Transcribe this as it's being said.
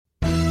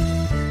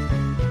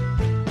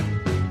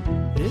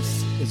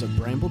is a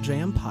Bramble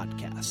Jam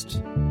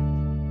podcast.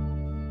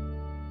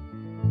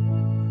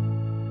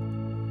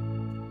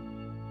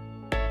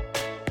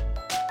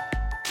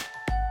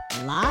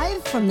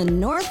 Live from the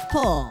North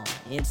Pole,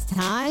 it's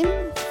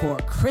time for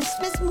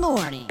Christmas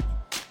Morning,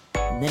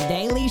 the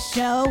daily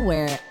show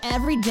where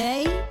every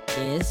day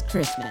is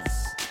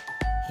Christmas.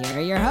 Here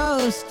are your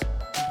hosts,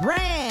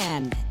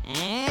 Brand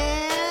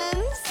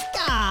and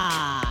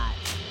Scott.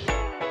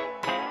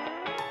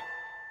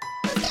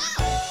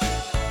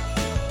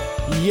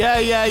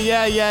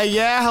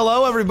 Yeah.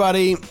 Hello,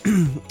 everybody.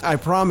 I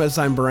promise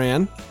I'm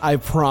Bran. I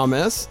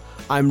promise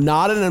I'm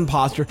not an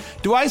imposter.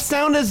 Do I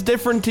sound as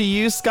different to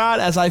you, Scott,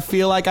 as I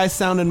feel like I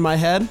sound in my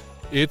head?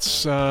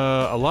 It's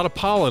a lot of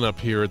pollen up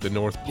here at the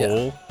North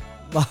Pole.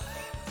 Yeah.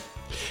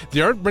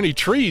 There aren't many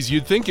trees.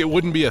 You'd think it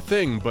wouldn't be a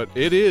thing, but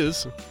it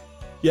is.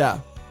 Yeah.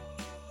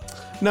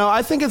 No,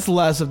 I think it's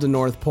less of the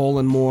North Pole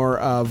and more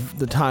of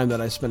the time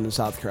that I spend in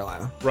South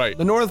Carolina. Right.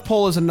 The North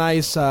Pole is a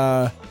nice,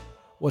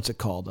 what's it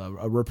called?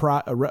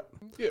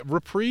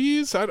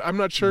 Reprise? I'm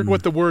not sure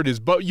what the word is,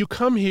 but you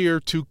come here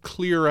to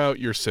clear out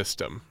your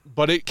system.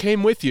 But it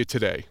came with you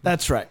today.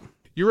 That's right.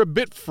 You're a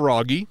bit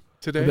froggy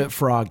today. A bit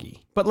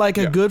froggy. But like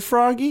a good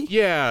froggy?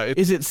 Yeah.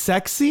 Is it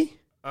sexy?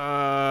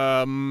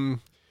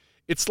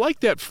 It's like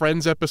that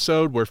Friends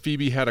episode where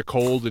Phoebe had a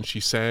cold and she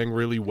sang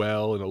really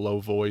well in a low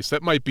voice.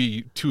 That might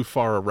be too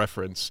far a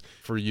reference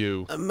for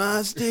you.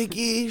 My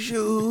sticky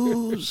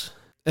shoes.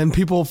 And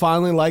people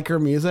finally like her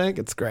music.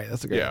 It's great.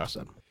 That's a great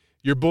episode.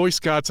 Your boy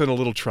Scott's in a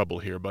little trouble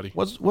here, buddy.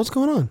 What's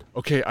going on?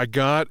 Okay, I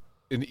got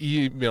an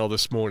email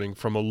this morning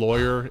from a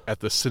lawyer at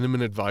the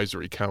Cinnamon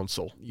Advisory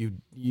Council. You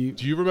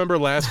Do you remember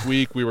last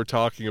week we were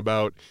talking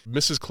about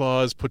Mrs.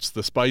 Claus puts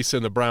the spice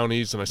in the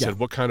brownies, and I said,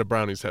 what kind of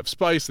brownies have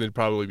spice? And they'd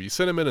probably be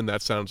cinnamon, and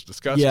that sounds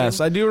disgusting. Yes,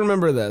 I do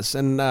remember this.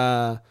 And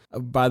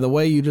by the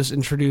way you just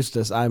introduced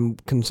this, I'm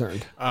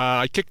concerned.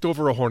 I kicked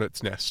over a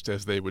hornet's nest,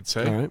 as they would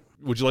say. All right.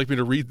 Would you like me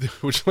to read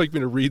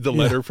the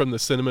letter from the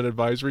Cinnamon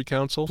Advisory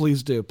Council?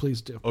 Please do.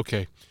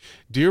 Okay.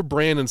 Dear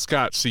Bran and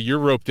Scott, see, you're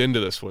roped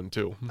into this one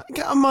too.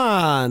 Come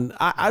on.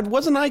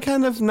 Wasn't I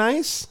kind of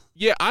nice?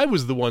 Yeah, I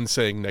was the one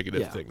saying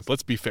negative things.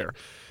 Let's be fair.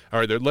 All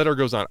right, their letter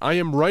goes on. I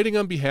am writing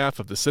on behalf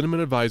of the Cinnamon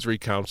Advisory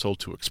Council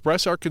to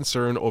express our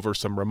concern over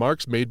some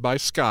remarks made by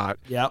Scott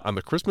on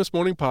the Christmas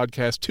Morning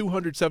podcast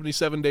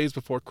 277 days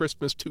before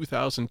Christmas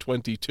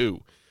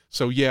 2022.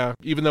 So yeah,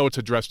 even though it's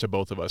addressed to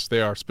both of us, they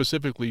are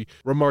specifically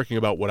remarking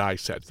about what I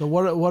said. So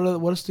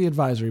what is the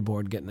advisory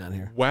board getting at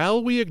here?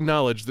 While we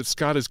acknowledge that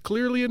Scott is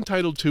clearly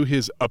entitled to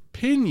his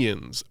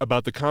opinions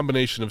about the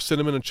combination of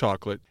cinnamon and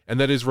chocolate,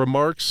 and that his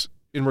remarks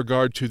in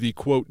regard to the,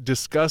 quote,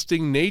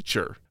 disgusting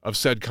nature of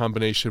said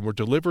combination were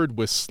delivered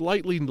with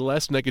slightly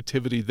less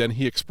negativity than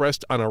he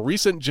expressed on a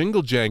recent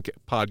Jingle Jank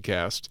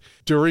podcast,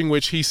 during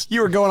which he...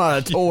 You were going on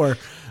a tour.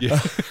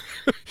 Yeah.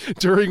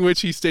 During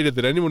which he stated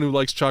that anyone who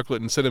likes chocolate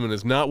and cinnamon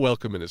is not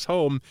welcome in his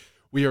home.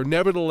 We are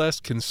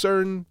nevertheless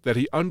concerned that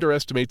he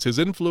underestimates his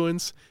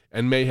influence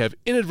and may have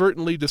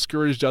inadvertently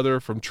discouraged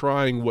others from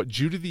trying what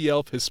Judy the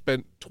Elf has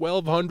spent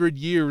 1,200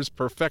 years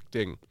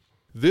perfecting.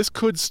 This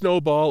could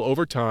snowball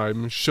over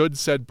time should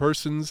said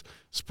persons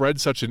spread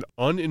such an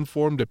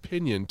uninformed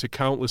opinion to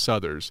countless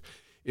others,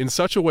 in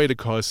such a way to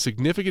cause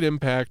significant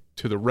impact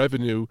to the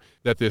revenue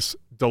that this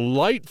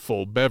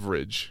delightful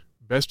beverage,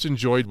 best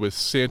enjoyed with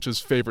Santa's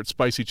favorite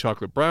spicy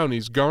chocolate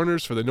brownies,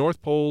 garners for the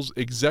North Pole's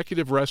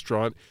executive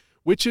restaurant,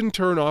 which in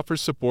turn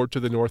offers support to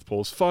the North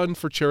Pole's Fund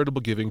for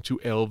charitable giving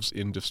to elves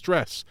in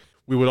distress.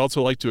 We would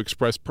also like to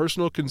express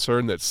personal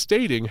concern that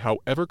stating,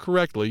 however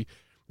correctly,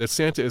 that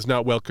Santa is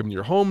not welcome in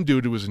your home due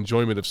to his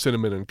enjoyment of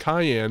cinnamon and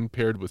cayenne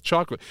paired with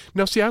chocolate.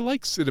 Now, see, I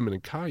like cinnamon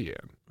and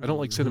cayenne. I don't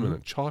like cinnamon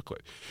and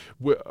chocolate.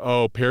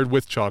 Paired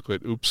with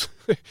chocolate. Oops.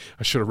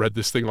 I should have read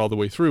this thing all the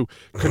way through.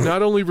 Could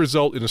not only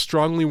result in a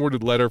strongly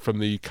worded letter from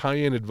the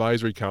Cayenne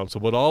Advisory Council,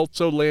 but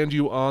also land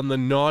you on the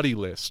naughty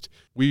list.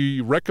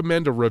 We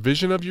recommend a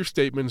revision of your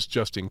statements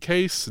just in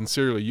case.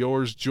 Sincerely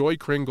yours, Joy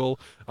Kringle,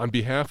 on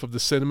behalf of the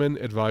Cinnamon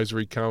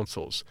Advisory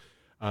Councils.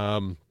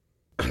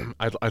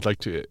 I'd like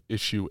to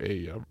issue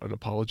an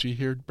apology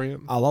here,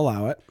 Brandon. I'll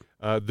allow it.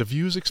 The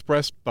views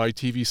expressed by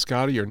TV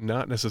Scotty are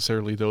not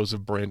necessarily those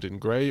of Brandon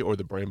Gray or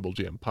the Bramble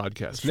Jam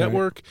Podcast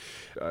Network.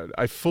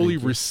 I fully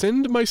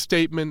rescind my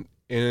statement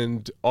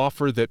and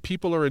offer that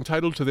people are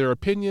entitled to their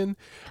opinion.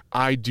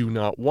 I do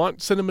not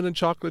want cinnamon and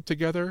chocolate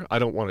together. I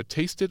don't want to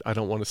taste it. I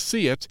don't want to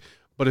see it.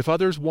 But if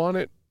others want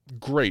it,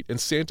 great. And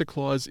Santa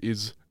Claus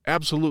is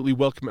absolutely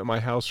welcome at my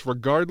house,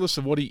 regardless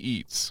of what he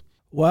eats.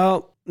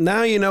 Well,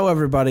 now you know,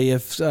 everybody,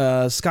 if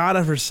Scott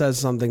ever says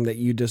something that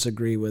you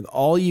disagree with,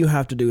 all you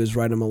have to do is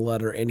write him a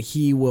letter and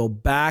he will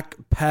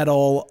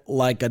backpedal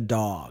like a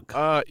dog.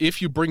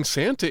 If you bring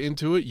Santa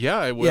into it, yeah,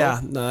 I will.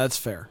 Yeah, no, that's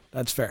fair.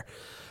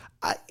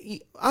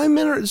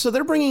 So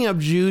they're bringing up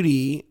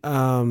Judy.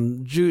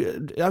 I'm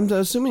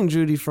assuming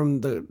Judy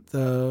from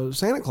the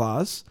Santa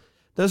Claus.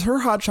 Does her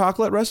hot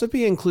chocolate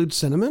recipe include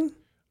cinnamon?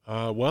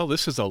 Well,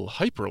 this is a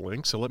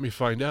hyperlink, so let me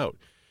find out.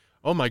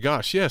 Oh my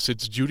gosh, yes,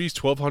 it's Judy's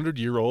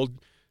 1,200-year-old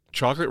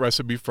chocolate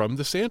recipe from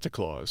the Santa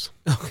Claus.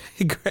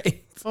 Okay,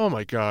 great. Oh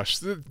my gosh,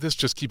 this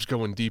just keeps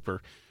going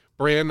deeper.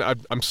 Bran,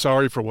 I'm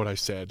sorry for what I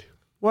said.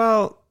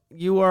 Well,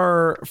 you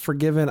are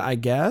forgiven, I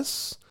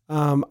guess.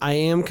 I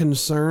am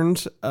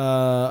concerned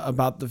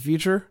about the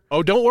future.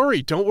 Oh, don't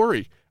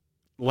worry.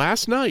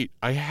 Last night,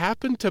 I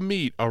happened to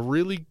meet a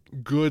really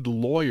good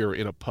lawyer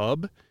in a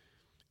pub,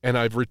 and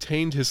I've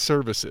retained his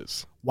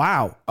services.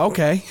 Wow.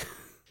 Okay.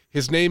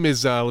 His name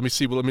is, let me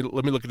see, let me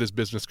look at his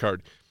business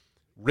card.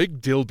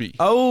 Rig Dilby.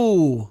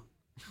 Oh,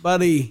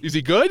 buddy. Is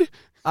he good?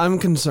 I'm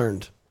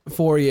concerned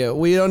for you.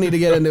 We don't need to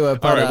get into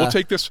it. But, all right, we'll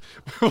take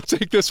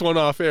this one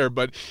off air,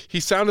 but he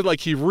sounded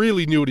like he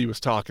really knew what he was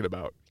talking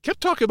about.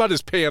 Kept talking about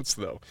his pants,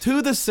 though.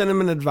 To the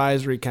Cinnamon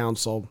Advisory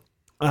Council,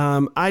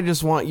 I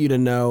just want you to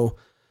know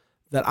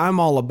that I'm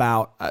all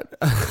about, I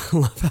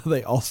love how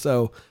they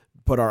also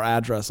put our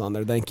address on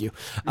there. Thank you.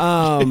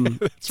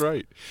 That's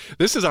right.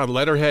 This is on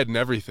letterhead and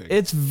everything.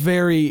 It's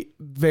very,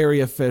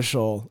 very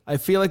official. I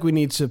feel like we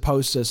need to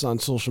post this on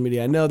social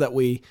media. I know that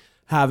we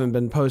haven't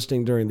been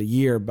posting during the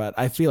year, but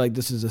I feel like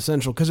this is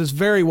essential because it's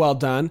very well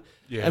done.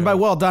 Yeah. And by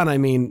well done, I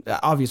mean,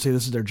 obviously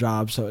this is their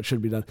job, so it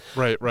should be done.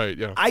 Right,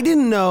 yeah. I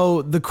didn't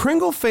know the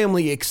Kringle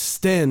family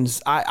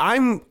extends.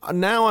 I'm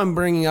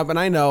bringing up, and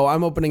I know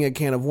I'm opening a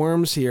can of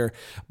worms here,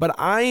 but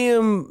I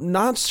am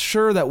not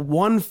sure that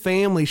one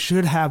family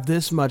should have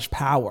this much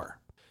power.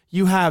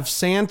 You have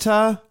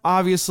Santa,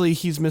 obviously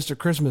he's Mr.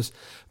 Christmas.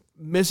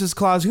 Mrs.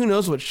 Claus, who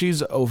knows what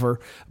she's over.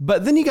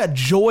 But then you got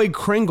Joy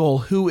Kringle,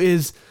 who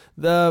is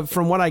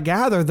from what I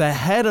gather, the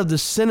head of the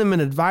Cinnamon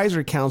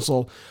Advisory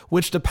Council,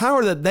 which the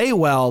power that they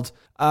wield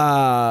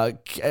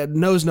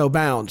knows no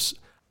bounds.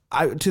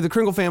 To the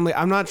Kringle family,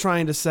 I'm not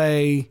trying to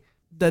say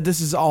that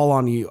this is all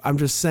on you. I'm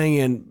just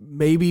saying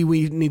maybe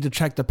we need to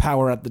check the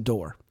power at the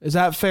door. Is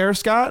that fair,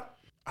 Scott?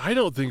 I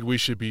don't think we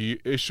should be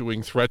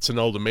issuing threats and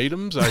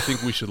ultimatums. I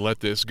think we should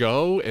let this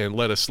go and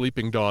let a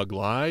sleeping dog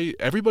lie.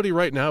 Everybody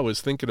right now is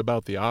thinking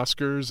about the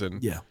Oscars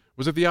and... Yeah.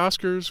 Was it the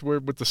Oscars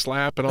with the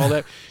slap and all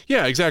that?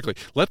 Yeah, exactly.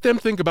 Let them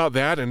think about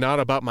that and not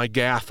about my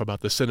gaffe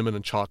about the cinnamon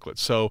and chocolate.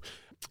 So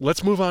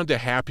let's move on to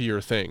happier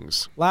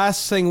things.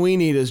 Last thing we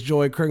need is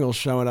Joy Kringle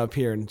showing up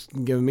here and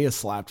giving me a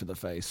slap to the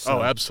face. So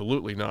oh,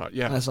 absolutely not.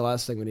 Yeah. That's the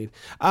last thing we need.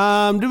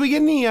 Do we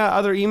get any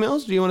other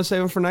emails? Do you want to save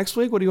them for next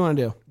week? What do you want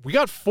to do? We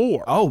got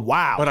 4. Oh,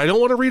 wow. But I don't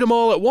want to read them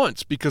all at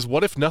once because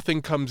what if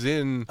nothing comes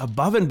in?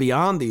 Above and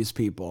beyond these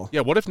people.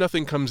 Yeah, what if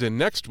nothing comes in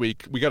next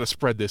week? We got to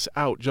spread this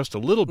out just a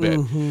little bit.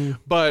 Mm-hmm.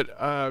 But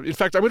in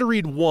fact, I'm going to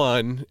read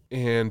one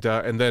and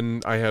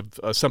then I have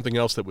something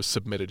else that was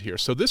submitted here.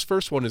 So this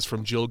first one is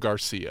from Jill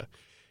Garcia.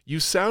 You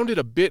sounded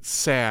a bit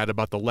sad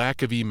about the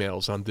lack of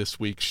emails on this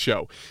week's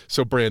show.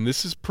 So, Bran,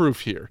 this is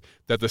proof here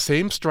that the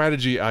same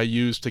strategy I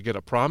used to get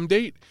a prom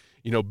date,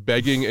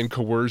 begging and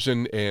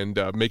coercion and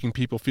making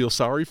people feel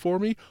sorry for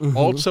me,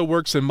 also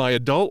works in my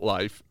adult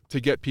life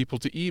to get people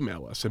to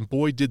email us. And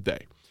boy, did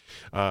they.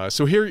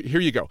 So here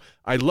you go.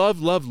 I love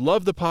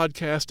the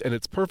podcast, and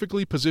it's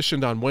perfectly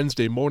positioned on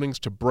Wednesday mornings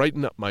to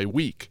brighten up my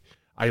week.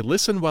 I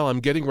listen while I'm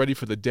getting ready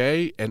for the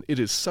day, and it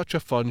is such a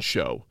fun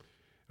show.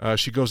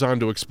 She goes on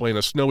to explain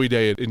a snowy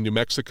day in New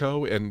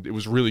Mexico, and it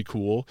was really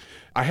cool.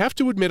 I have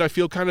to admit I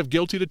feel kind of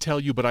guilty to tell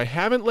you, but I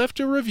haven't left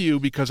a review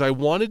because I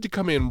wanted to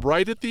come in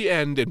right at the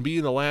end and be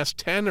in the last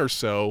 10 or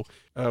so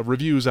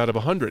reviews out of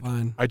 100.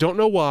 Fine. I don't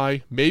know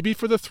why, maybe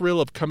for the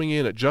thrill of coming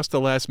in at just the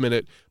last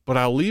minute, but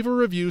I'll leave a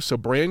review so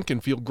Bran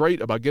can feel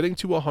great about getting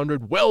to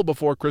 100 well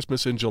before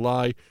Christmas in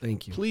July.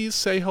 Thank you. Please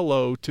say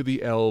hello to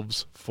the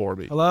elves for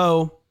me.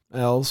 Hello,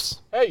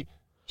 elves. Hey,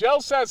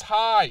 Jill says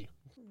hi.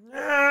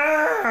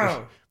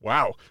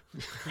 Wow.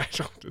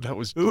 That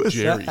was Who is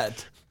Jerry.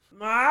 that?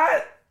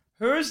 What?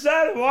 Who's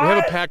that? What? We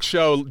have a packed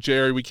show,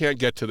 Jerry. We can't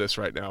get to this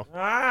right now.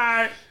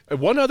 What?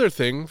 One other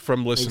thing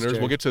from listeners, Jerry.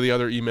 we'll get to the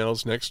other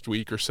emails next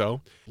week or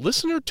so.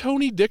 Listener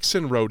Tony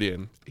Dixon wrote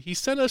in. He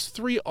sent us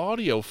 3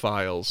 audio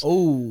files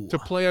to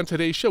play on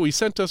today's show. He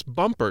sent us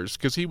bumpers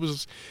because he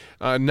was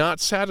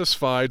not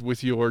satisfied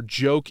with your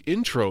joke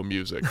intro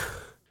music.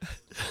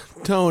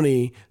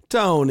 Tony,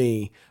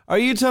 are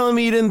you telling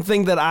me you didn't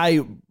think that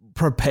I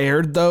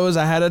prepared those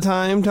ahead of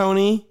time,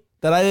 Tony?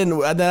 That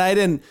I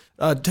didn't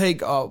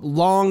take a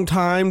long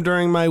time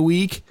during my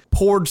week,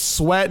 poured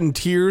sweat and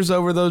tears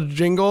over those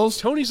jingles?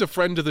 Tony's a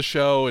friend of the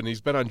show, and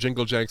he's been on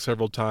Jingle Jank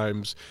several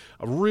times.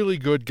 A really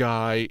good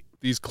guy.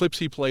 These clips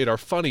he played are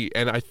funny,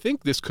 and I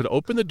think this could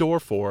open the door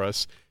for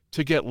us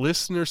to get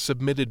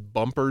listener-submitted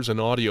bumpers and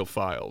audio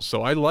files.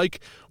 So I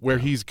like where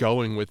he's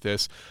going with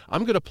this.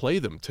 I'm going to play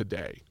them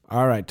today.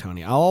 All right,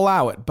 Tony, I'll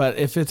allow it. But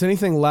if it's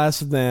anything less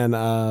than,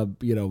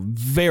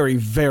 very,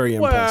 very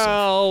impressive.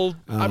 Well,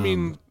 I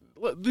mean,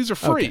 these are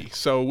free, okay.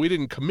 So we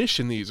didn't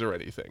commission these or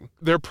anything.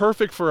 They're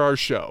perfect for our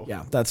show.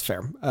 Yeah, that's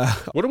fair.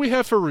 What do we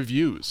have for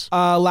reviews?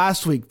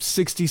 Last week,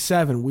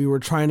 67. We were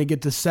trying to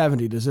get to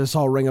 70. Does this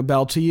all ring a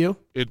bell to you?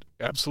 It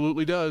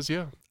absolutely does,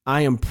 yeah.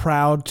 I am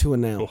proud to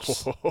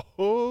announce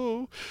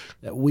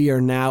that we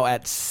are now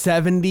at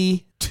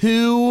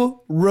 72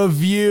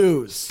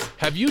 reviews.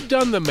 Have you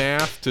done the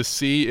math to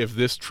see if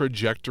this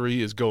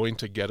trajectory is going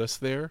to get us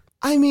there?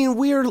 I mean,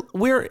 we're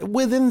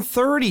within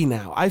 30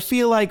 now. I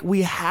feel like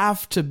we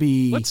have to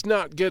be. Let's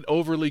not get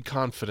overly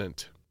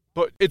confident.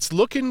 But it's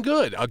looking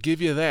good, I'll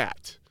give you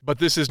that. But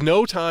this is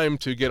no time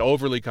to get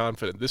overly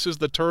confident. This is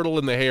the turtle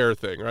in the hare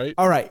thing, right?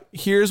 All right,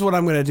 here's what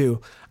I'm going to do.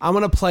 I'm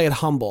going to play it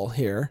humble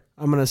here.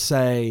 I'm going to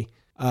say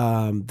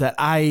that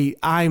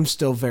I'm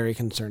still very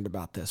concerned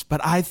about this. But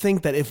I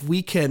think that if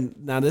we can,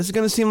 now this is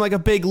going to seem like a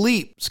big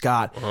leap,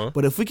 Scott,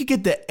 but if we could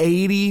get to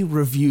 80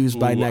 reviews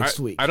by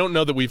next week. I don't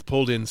know that we've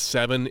pulled in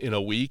 7 in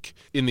a week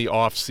in the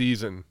off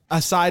season.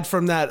 Aside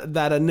from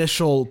that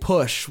initial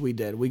push we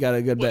did, we got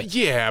a good bit.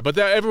 Yeah, but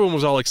everyone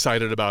was all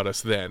excited about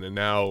us then, and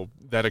now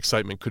that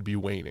excitement could be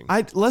waning.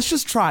 Let's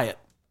just try it.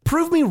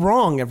 Prove me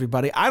wrong,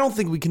 everybody. I don't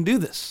think we can do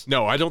this.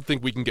 No, I don't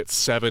think we can get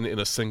 7 in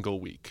a single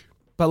week.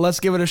 But let's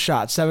give it a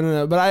shot.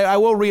 7-0. But I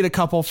will read a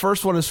couple.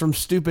 First one is from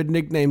Stupid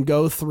Nickname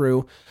Go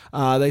Through.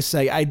 They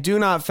say, I do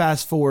not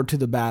fast forward to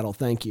the battle.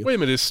 Thank you. Wait a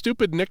minute. Is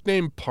Stupid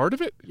Nickname part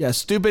of it? Yeah,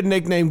 Stupid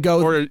Nickname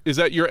Go Or is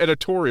that your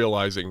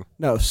editorializing?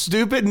 No,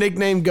 Stupid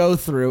Nickname Go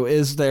Through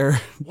is their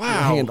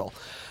handle.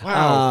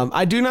 Wow.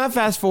 I do not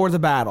fast forward the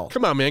battle.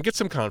 Come on, man. Get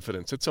some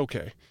confidence. It's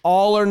okay.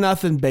 All or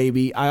nothing,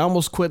 baby. I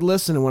almost quit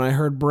listening when I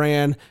heard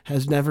Bran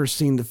has never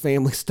seen The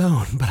Family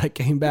Stone, but I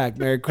came back.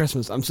 Merry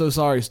Christmas. I'm so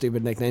sorry,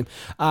 Stupid Nickname.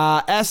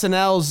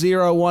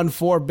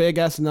 SNL014, big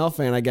SNL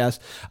fan, I guess.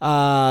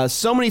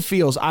 So many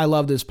feels. I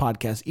love this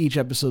podcast. Each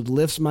episode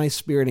lifts my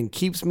spirit and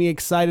keeps me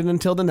excited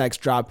until the next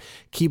drop.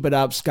 Keep it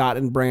up, Scott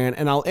and Bran.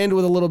 And I'll end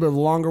with a little bit of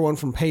a longer one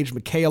from Paige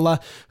Michaela,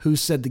 who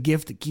said the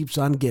gift that keeps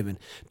on giving.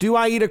 Do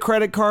I eat a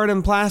credit card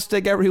in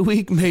plastic every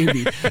week?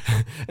 Maybe.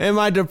 Am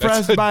I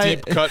depressed That's a by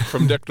deep cut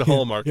from Dick the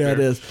Hallmark? Yeah, there. it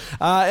is.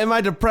 Am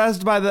I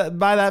depressed by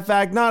that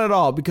fact? Not at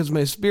all, because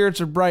my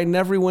spirits are brightened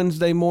every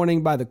Wednesday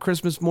morning by the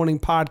Christmas Morning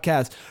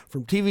Podcast.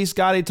 From TV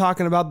Scotty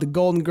talking about the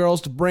Golden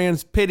Girls to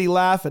Bran's pity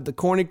laugh at the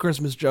corny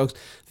Christmas jokes.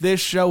 This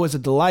show is a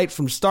delight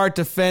from start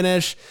to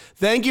finish.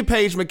 Thank you,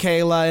 Paige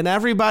Michaela, and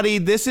everybody.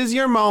 This is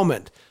your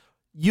moment.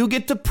 You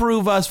get to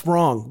prove us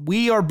wrong.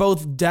 We are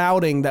both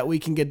doubting that we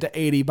can get to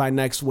 80 by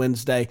next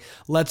Wednesday.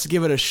 Let's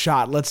give it a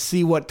shot. Let's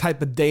see what type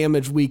of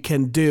damage we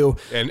can do.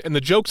 And the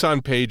joke's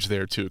on Paige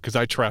there, too, because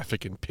I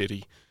traffic in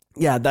pity.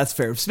 Yeah, that's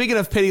fair. Speaking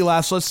of pity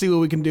laughs, let's see what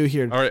we can do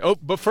here. All right. Oh,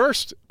 but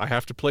first, I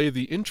have to play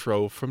the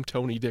intro from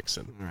Tony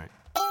Dixon. All right.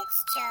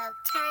 It's joke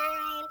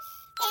time.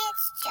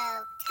 It's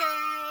joke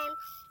time.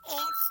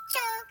 It's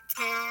joke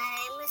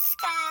time with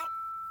Scott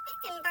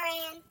and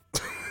Bran.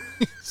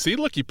 See,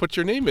 look, you put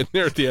your name in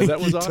there at the end. That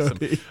was awesome.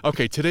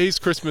 Okay, today's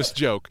Christmas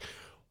joke.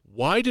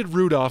 Why did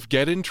Rudolph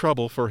get in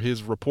trouble for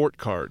his report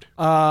card?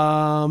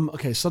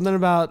 Okay, something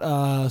about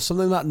nose,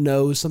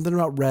 something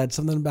about red,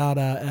 something about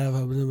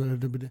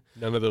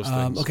None of those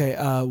things. okay,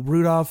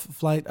 Rudolph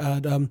flight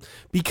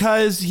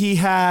because he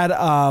had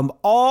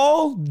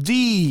all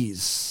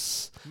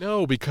D's.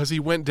 No, because he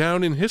went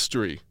down in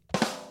history.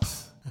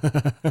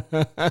 Come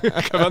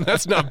on,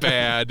 that's not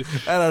bad.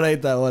 I don't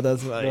hate that one.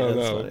 That's funny.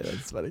 No.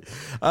 That's funny.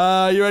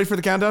 You ready for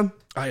the countdown?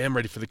 I am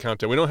ready for the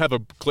countdown. We don't have a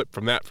clip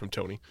from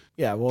Tony.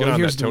 Yeah, well, Get on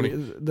here's that, Tony.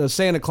 the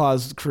Santa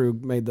Claus crew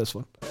made this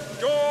one.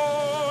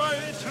 Joy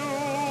to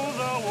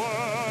the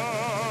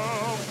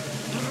world.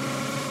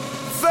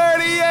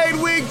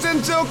 38 weeks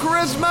until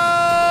Christmas!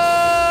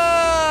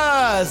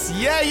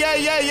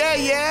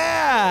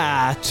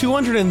 Yeah.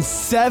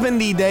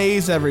 270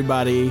 days,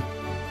 everybody.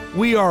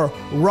 We are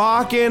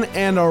rocking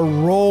and a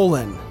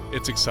rolling.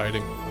 It's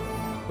exciting.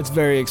 It's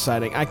very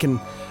exciting. I can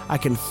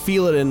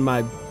feel it in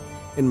my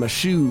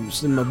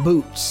shoes, in my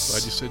boots.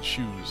 Glad you said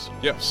shoes.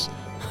 Yes.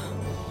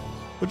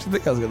 What do you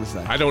think I was going to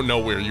say? I don't know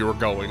where you were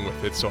going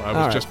with it, so I was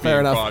All right, just fair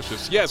being enough.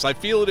 cautious. Yes, I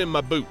feel it in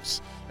my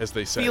boots, as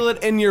they say. Feel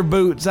it in your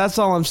boots. That's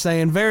all I'm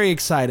saying. Very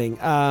exciting.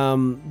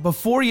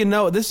 Before you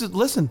know it,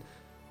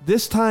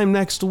 this time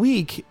next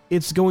week,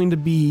 it's going to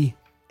be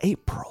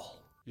April.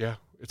 Yeah,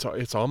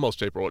 it's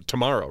almost April.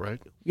 Tomorrow, right?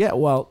 Yeah,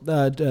 well,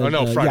 Friday.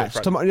 Yes, Friday.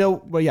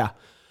 tomorrow. Well, yeah,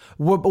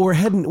 we're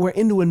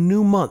into a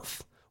new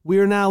month. We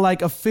are now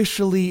like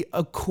officially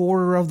a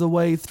quarter of the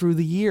way through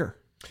the year.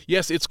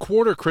 Yes, it's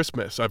quarter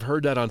Christmas. I've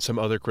heard that on some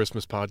other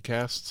Christmas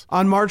podcasts.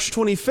 On March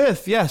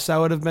 25th, yes, that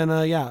would have been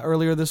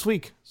earlier this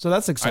week. So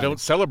that's exciting. I don't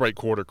celebrate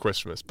quarter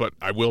Christmas, but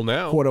I will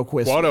now. Quarter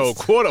Christmas. Quarter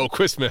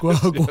Christmas.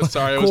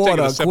 Sorry, I was taking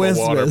a sip of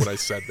water when I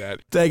said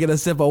that. Taking a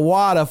sip of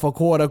water for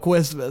quarter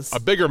Christmas. A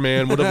bigger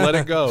man would have let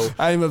it go.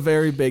 I'm a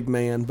very big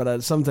man,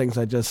 but some things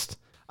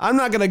I'm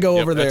not going to go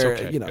over that's there.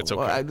 okay. You know, It's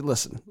okay.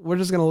 Listen, we're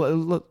just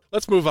going to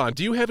Let's move on.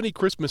 Do you have any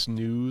Christmas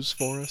news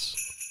for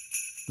us?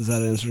 Does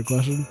that answer the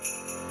question?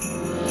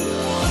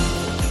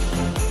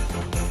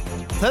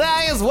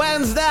 Today is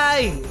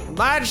Wednesday,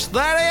 March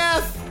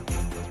 30th.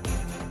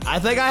 I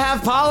think I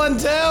have pollen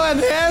too, and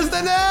here's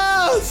the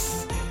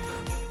news.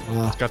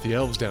 It's got the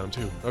elves down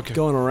too. Okay.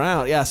 Going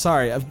around. Yeah,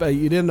 sorry.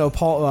 You didn't know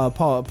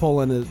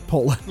pollen is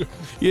pollen. You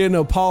didn't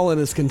know pollen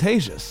is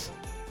contagious.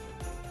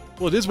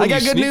 Well, it is when I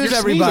got you good sneeze, news,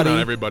 you're sneezing everybody. on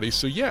everybody,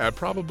 so yeah, it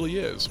probably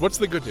is. What's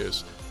the good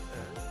news?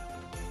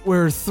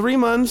 We're 3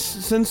 months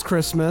since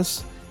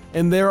Christmas,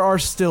 and there are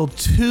still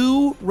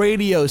 2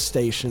 radio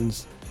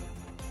stations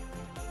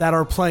that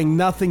are playing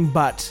nothing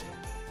but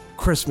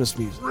Christmas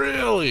music.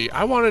 Really?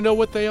 I want to know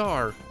what they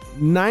are.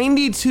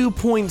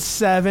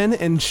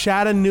 92.7 in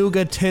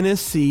Chattanooga,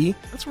 Tennessee,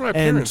 That's where my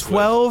and parents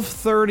live.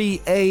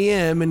 12:30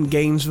 a.m. in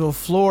Gainesville,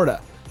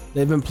 Florida.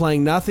 They've been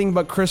playing nothing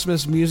but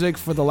Christmas music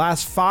for the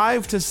last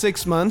 5 to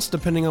 6 months,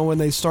 depending on when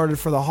they started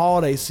for the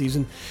holiday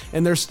season,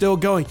 and they're still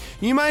going.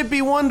 You might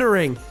be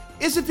wondering,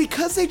 is it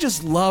because they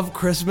just love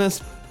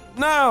Christmas?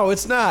 No,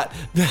 it's not.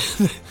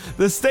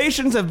 The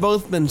stations have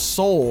both been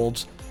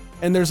sold,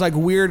 and there's like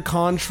weird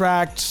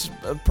contract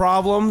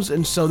problems,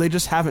 and so they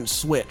just haven't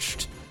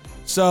switched.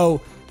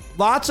 So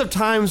lots of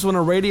times when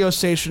a radio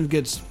station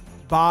gets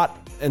bought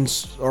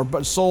or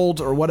sold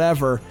or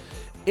whatever,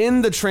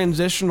 in the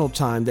transitional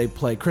time they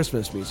play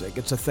Christmas music.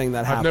 It's a thing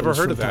that happens. I've never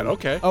heard of that. sometimes.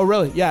 Okay. Oh,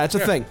 really? Yeah, it's a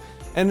thing.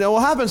 And it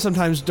will happen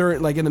sometimes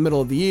during, like in the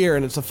middle of the year,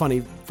 and it's a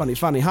funny,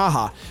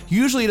 haha.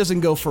 Usually it doesn't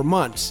go for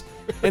months.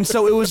 And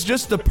so it was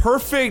just the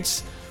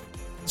perfect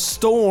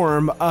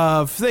storm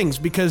of things,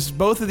 because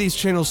both of these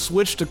channels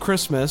switched to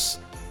Christmas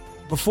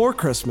before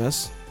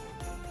Christmas,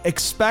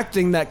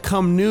 expecting that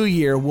come New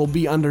Year we'll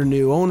be under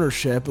new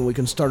ownership and we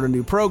can start a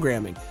new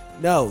programming.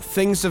 No,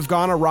 things have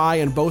gone awry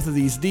in both of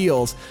these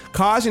deals,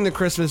 causing the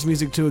Christmas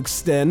music to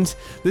extend.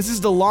 This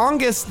is the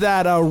longest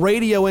that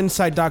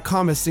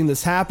RadioInsight.com has seen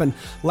this happen.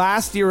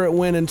 Last year it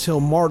went until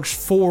March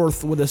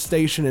 4th with a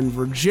station in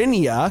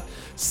Virginia.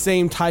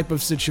 Same type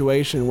of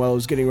situation while it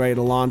was getting ready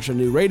to launch a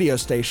new radio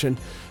station.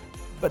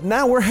 But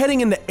now we're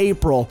heading into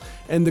April,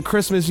 and the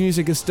Christmas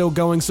music is still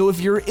going. So if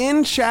you're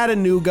in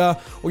Chattanooga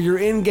or you're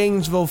in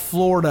Gainesville,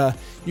 Florida,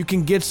 you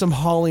can get some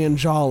holly and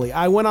jolly.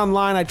 I went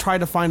online, I tried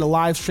to find a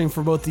live stream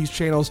for both these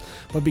channels,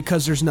 but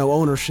because there's no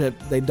ownership,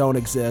 they don't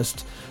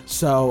exist.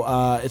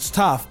 So it's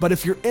tough. But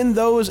if you're in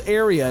those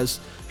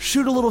areas,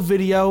 shoot a little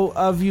video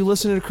of you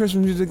listening to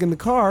Christmas music in the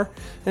car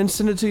and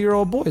send it to your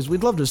old boys.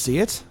 We'd love to see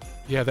it.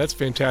 Yeah, that's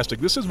fantastic.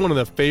 This is one of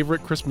the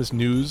favorite Christmas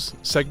news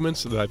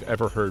segments that I've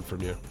ever heard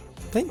from you.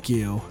 Thank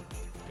you.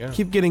 Yeah.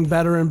 Keep getting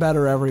better and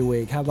better every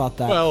week. How about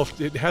that? Well,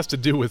 it has to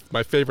do with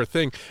my favorite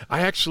thing.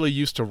 I actually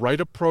used to write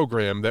a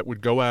program that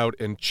would go out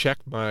and check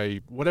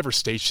my whatever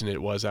station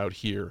it was out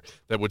here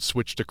that would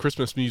switch to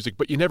Christmas music,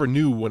 but you never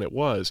knew when it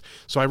was.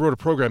 So I wrote a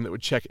program that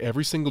would check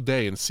every single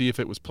day and see if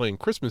it was playing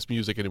Christmas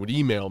music, and it would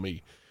email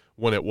me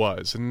when it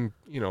was. And,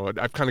 you know,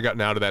 I've kind of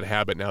gotten out of that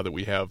habit now that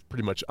we have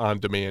pretty much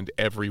on-demand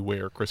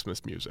everywhere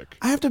Christmas music.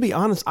 I have to be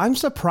honest, I'm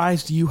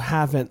surprised you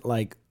haven't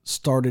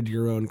started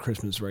your own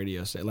Christmas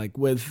radio station,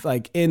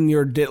 in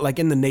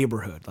the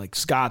neighborhood, like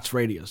Scott's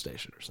radio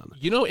station or something.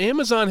 You know,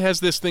 Amazon has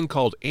this thing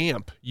called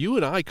AMP. You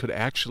and I could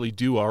actually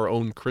do our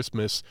own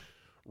Christmas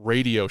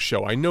radio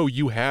show. I know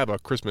you have a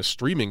Christmas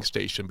streaming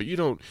station, but you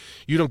don't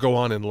go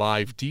on and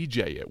live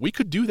DJ it. We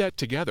could do that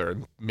together,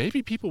 and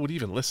maybe people would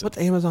even listen. What's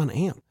Amazon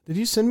AMP? Did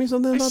you send me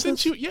something about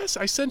this?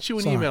 I sent you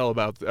an Sorry. email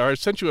or I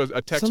sent you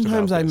a text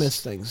Sometimes about I this.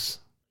 miss things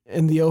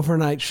in the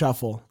overnight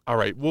shuffle. All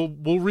right, we'll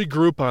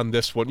regroup on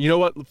this one. You know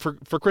what?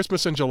 For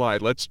Christmas in July,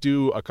 let's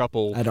do a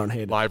couple I don't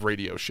hate it. live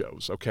radio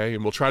shows, okay?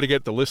 And we'll try to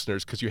get the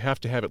listeners, because you have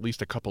to have at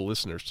least a couple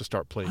listeners to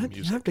start playing What? You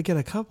music. have to get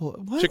a couple.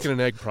 What? Chicken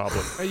and egg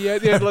problem. Yeah.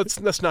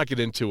 Let's not get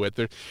into it.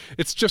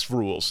 It's just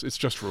rules. It's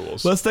just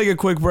rules. Let's take a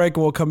quick break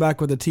and we'll come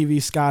back with a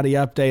TV Scotty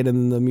update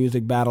and the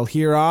music battle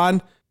here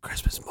on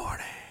Christmas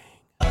morning.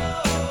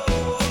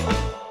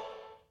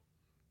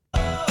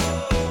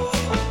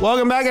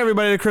 Welcome back,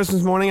 everybody, to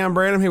Christmas morning. I'm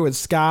Brandon. I'm here with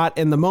Scott,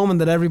 and the moment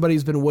that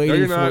everybody's been No, waiting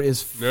you're for not.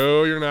 is.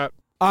 No, you're not.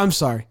 I'm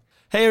sorry.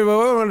 Hey,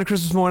 everybody, welcome to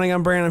Christmas morning.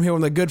 I'm Brandon. I'm here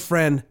with a good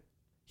friend.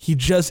 He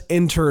just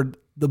entered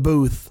the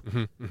booth.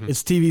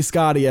 It's TV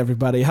Scotty,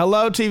 everybody.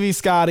 Hello, TV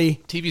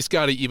Scotty. TV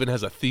Scotty even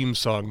has a theme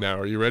song now.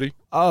 Are you ready?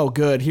 Oh,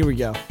 good. Here we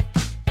go.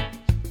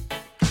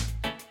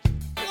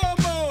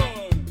 Come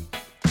on,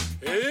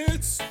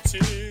 it's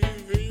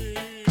TV.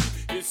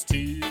 It's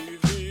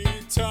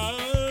TV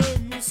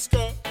time with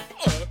Scotty.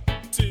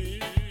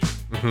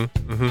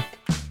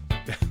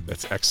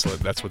 That's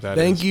excellent. That's what that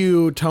is. Thank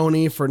you,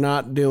 Tony, for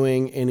not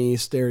doing any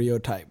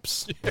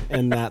stereotypes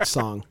in that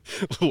song.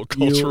 A little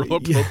cultural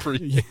You-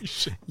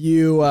 appropriation.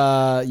 You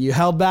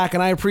held back,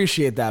 and I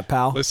appreciate that,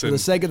 pal. Listen. For the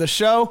sake of the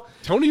show,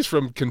 Tony's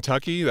from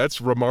Kentucky. That's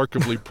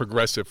remarkably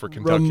progressive for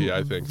Kentucky,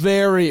 I think.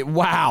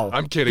 wow.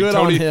 I'm kidding. Good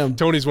Tony, on him.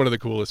 Tony's one of the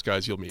coolest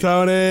guys you'll meet.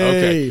 Tony.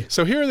 Okay,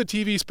 so here are the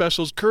TV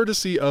specials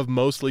courtesy of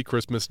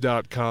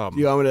mostlychristmas.com.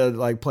 You want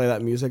me to play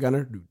that music on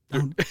her?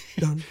 Dun,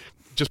 dun.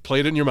 Just play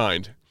it in your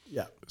mind.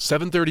 Yeah.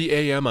 7:30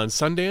 a.m. on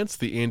Sundance,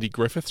 The Andy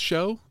Griffith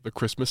Show, The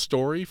Christmas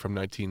Story from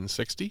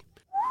 1960.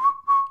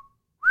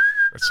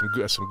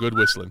 That's some good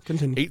whistling.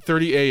 Continue.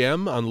 8:30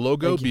 a.m. on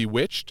Logo, Thank you.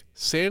 Bewitched,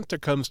 Santa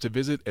Comes to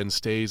Visit and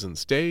Stays and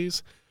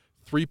Stays.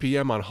 3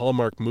 p.m. on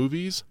Hallmark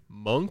Movies,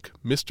 Monk,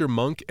 Mr.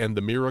 Monk and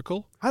the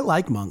Miracle. I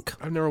like Monk.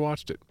 I've never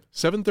watched it.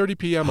 7:30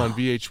 p.m. on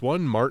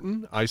VH1,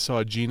 Martin, I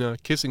Saw Gina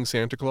Kissing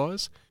Santa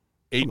Claus.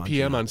 8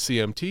 p.m. on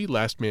CMT,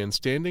 Last Man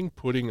Standing,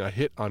 putting a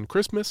hit on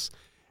Christmas.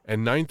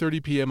 And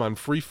 9:30 p.m. on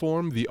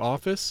Freeform, The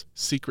Office,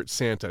 Secret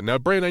Santa. Now,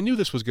 Brian, I knew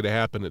this was going to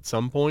happen at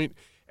some point.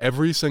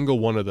 Every single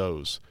one of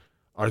those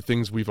are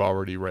things we've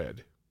already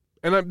read.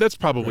 And that's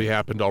probably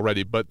happened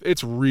already, but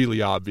it's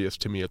really obvious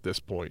to me at this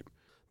point.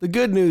 The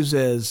good news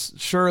is,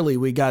 surely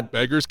we got...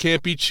 Beggars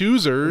can't be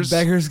choosers.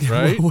 Beggars,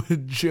 right?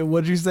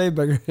 What'd you say,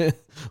 beggar?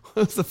 What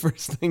was the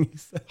first thing you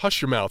said?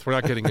 Hush your mouth. We're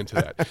not getting into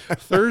that.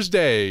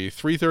 Thursday,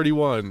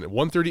 3:31,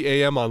 1:30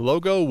 a.m. on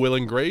Logo, Will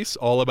and Grace,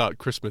 all about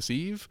Christmas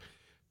Eve.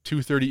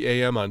 2:30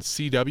 a.m. on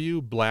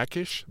CW,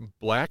 Blackish,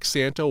 Black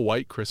Santa,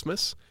 White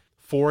Christmas.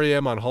 4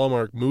 a.m. on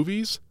Hallmark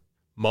Movies,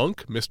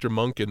 Monk, Mr.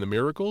 Monk and the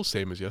Miracle,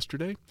 same as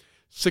yesterday.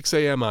 6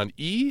 a.m. on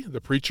E,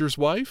 The Preacher's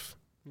Wife.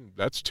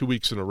 That's 2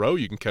 weeks in a row.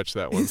 You can catch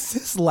that one. Is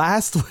this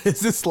last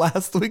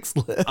week's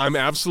list? I'm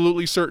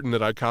absolutely certain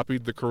that I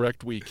copied the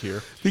correct week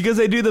here. Because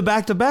they do the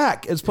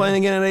back-to-back. It's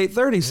playing again at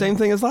 8:30. Same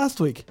thing as last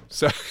week.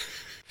 So,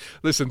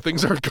 listen,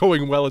 things aren't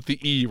going well at the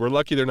E. We're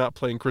lucky they're not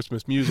playing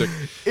Christmas music.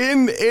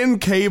 In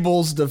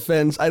Cable's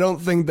defense, I don't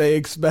think they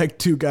expect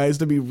two guys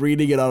to be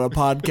reading it on a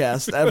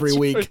podcast every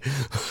week.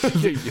 Right.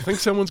 Yeah, you think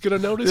someone's going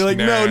to notice? They're like,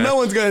 no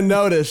one's going to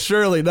notice.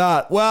 Surely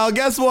not. Well,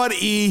 guess what,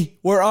 E?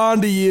 We're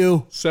on to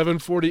you.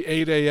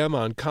 7:48 a.m.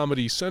 on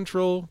Comedy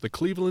Central, The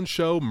Cleveland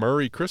Show,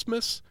 Murray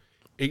Christmas.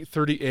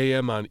 8:30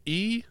 a.m. on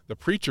E, The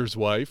Preacher's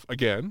Wife,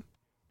 again.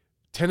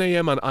 10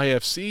 a.m. on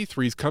IFC,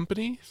 Three's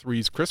Company,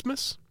 Three's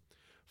Christmas.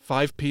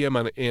 5 p.m.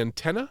 on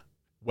Antenna,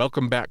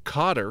 Welcome Back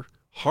Kotter,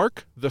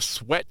 Hark the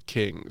Sweat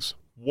Kings.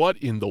 What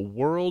in the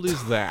world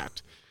is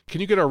that? Can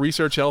you get our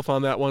research elf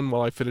on that one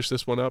while I finish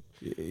this one up?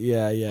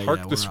 Yeah.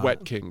 Hark the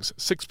Sweat Kings.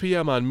 6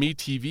 p.m. on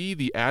MeTV,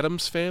 The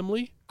Addams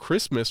Family,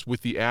 Christmas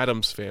with the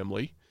Addams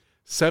Family.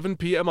 7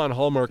 p.m. on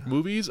Hallmark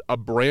Movies, A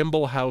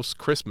Bramble House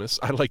Christmas.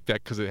 I like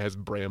that because it has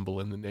Bramble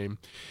in the name.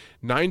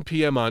 9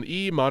 p.m. on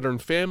E, Modern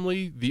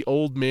Family, The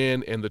Old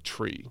Man and the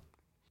Tree.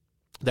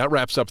 That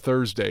wraps up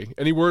Thursday.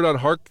 Any word on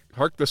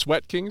Hark the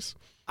Sweat Kings?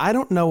 I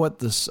don't know what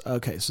this...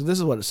 Okay, so this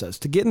is what it says.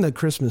 To get in the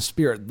Christmas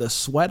spirit, the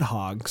Sweat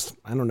Hogs,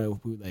 I don't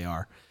know who they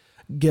are,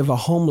 give a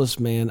homeless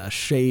man a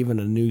shave and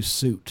a new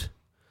suit.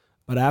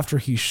 But after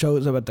he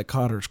shows up at the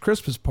Cotter's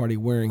Christmas party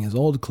wearing his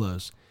old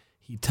clothes,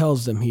 he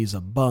tells them he's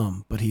a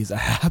bum, but he's a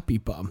happy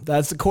bum.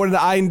 That's according to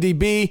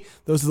IMDb.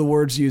 Those are the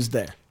words used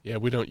there. Yeah,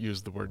 we don't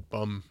use the word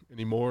bum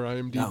anymore,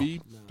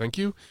 IMDb. No. Thank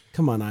you.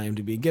 Come on,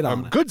 IMDb. Get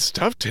on it. Good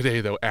stuff today,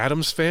 though.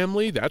 Addams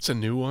Family, that's a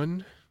new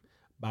one.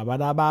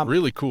 Ba-ba-da-ba.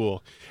 Really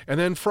cool. And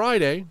then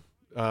Friday,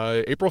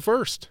 April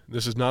 1st.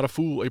 This is not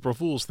a April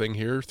Fool's thing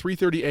here.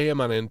 3:30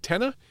 a.m. on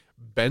Antenna.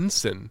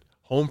 Benson,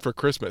 Home for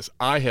Christmas.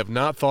 I have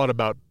not thought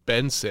about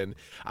Benson.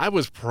 I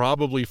was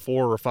probably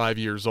 4 or 5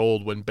 years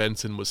old when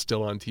Benson was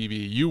still on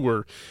TV. You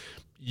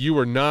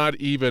were not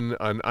even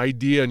an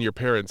idea in your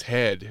parents'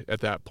 head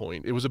at that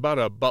point. It was about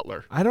a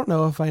butler. I don't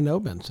know if I know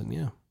Benson,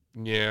 yeah.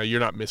 Yeah, you're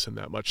not missing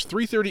that much.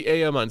 3:30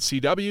 a.m. on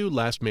CW,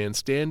 Last Man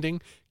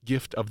Standing,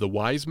 Gift of the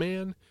Wise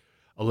Man.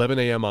 11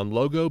 a.m. on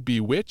Logo,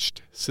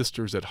 Bewitched,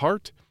 Sisters at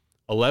Heart.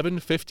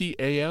 11:50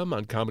 a.m.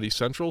 on Comedy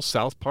Central,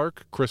 South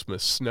Park,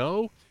 Christmas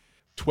Snow.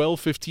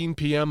 12:15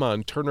 p.m.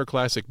 on Turner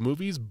Classic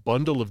Movies,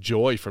 Bundle of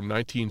Joy from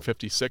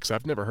 1956.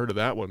 I've never heard of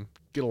that one.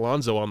 Get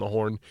Alonzo on the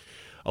horn.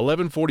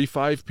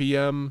 11:45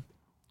 p.m.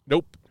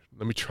 Nope.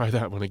 Let me try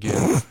that one again.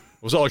 I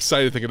was all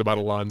excited thinking about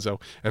Alonzo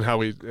and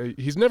how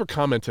he's never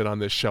commented on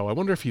this show. I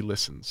wonder if he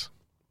listens.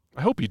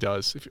 I hope he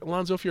does.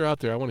 Alonzo, if you're out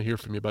there, I want to hear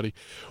from you, buddy.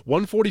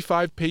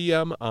 1:45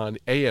 p.m. on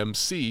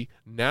AMC,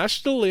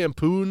 National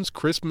Lampoon's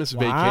Christmas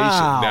Vacation.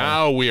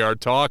 Now we are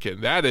talking.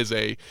 That is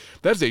a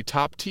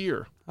top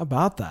tier. How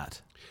about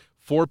that?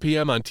 4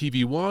 p.m. on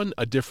TV One,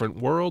 A Different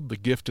World, The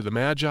Gift of the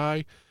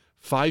Magi.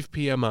 5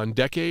 p.m. on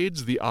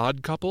Decades, The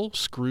Odd Couple,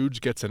 Scrooge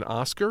Gets an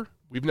Oscar.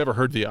 We've never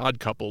heard The Odd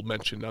Couple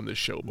mentioned on this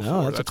show before.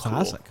 No, that's a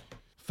classic. Cool.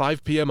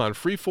 5 p.m. on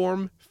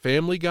Freeform,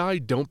 Family Guy,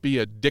 Don't Be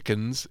a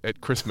Dickens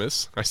at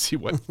Christmas. I see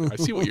what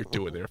you're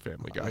doing there,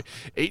 Family Guy.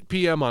 8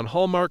 p.m. on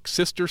Hallmark,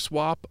 Sister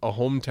Swap, A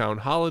Hometown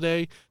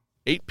Holiday.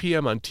 8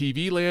 p.m. on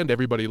TV Land,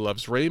 Everybody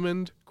Loves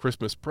Raymond,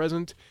 Christmas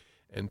Present.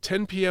 And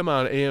 10 p.m.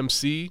 on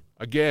AMC,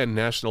 again,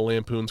 National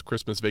Lampoon's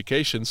Christmas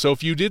Vacation. So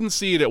if you didn't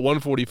see it at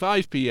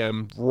 1:45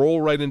 p.m., roll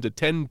right into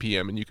 10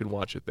 p.m. and you can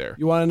watch it there.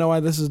 You want to know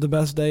why this is the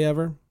best day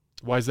ever?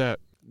 Why is that?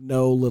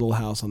 No Little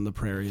House on the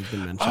Prairie has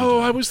been mentioned.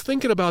 Oh, I was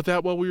thinking about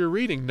that while we were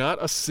reading. Not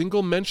a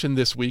single mention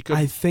this week.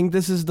 I think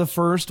this is the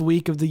first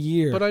week of the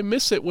year. But I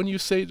miss it when you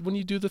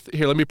do the...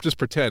 Here, let me just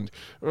pretend.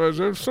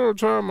 There's some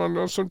time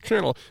on some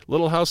channel.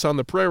 Little House on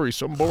the Prairie,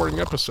 some boring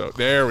episode.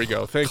 There we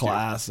go. Thank you.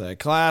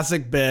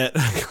 Classic bit.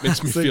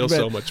 Makes me feel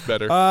so much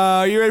better.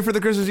 Are you ready for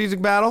the Christmas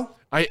music battle?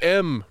 I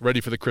am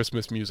ready for the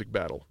Christmas music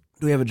battle.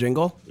 Do we have a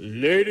jingle?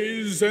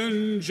 Ladies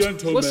and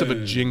gentlemen. Less of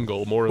a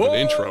jingle, more of an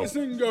intro. Boys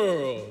and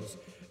girls.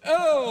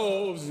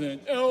 Elves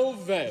and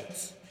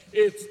Elvettes,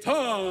 it's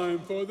time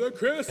for the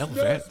Christmas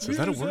Elvettes, is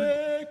that a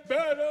word? music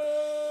battle.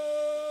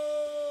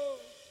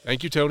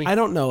 Thank you, Tony. I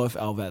don't know if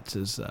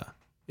Elvettes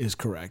is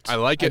correct. I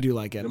like it. I do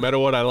like it. No matter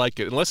what, I like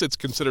it. Unless it's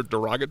considered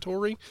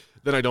derogatory,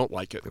 then I don't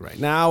like it. Right.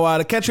 Now,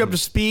 to catch you up to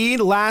speed,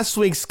 last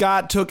week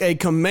Scott took a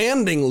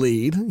commanding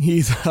lead.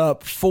 He's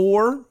up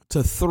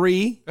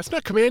 4-3. That's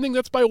not commanding.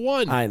 That's by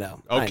 1. I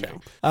know. Okay.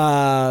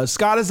 I know.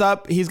 Scott is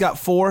up. He's got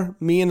 4.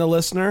 Me and the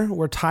listener,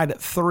 we're tied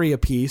at 3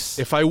 apiece.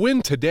 If I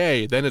win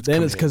today, then it's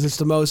Then it's because it's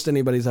the most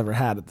anybody's ever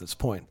had at this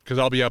point. Because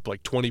I'll be up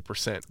like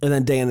 20%. And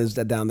then Dan is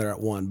down there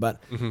at 1.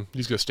 But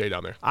He's going to stay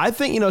down there. I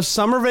think,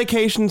 summer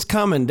vacation's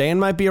coming. Dan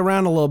might be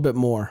around a little bit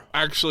more.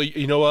 Actually,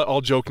 you know what?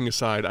 All joking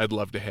aside, I'd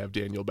love to have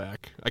Daniel back.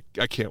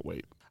 I can't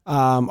wait.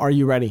 Are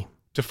you ready?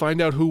 To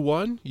find out who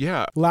won?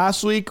 Yeah.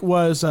 Last week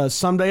was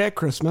Someday at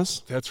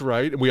Christmas. That's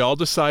right. We all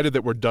decided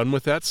that we're done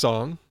with that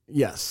song.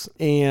 Yes.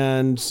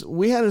 And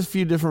we had a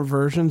few different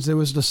versions. There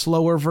was the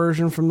slower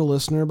version from The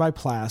Listener by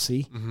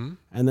Plassey. Mm-hmm.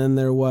 And then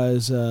there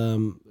was,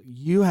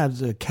 you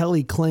had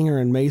Kelly Klinger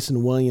and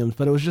Mason Williams,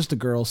 but it was just a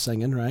girl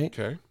singing, right?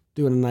 Okay.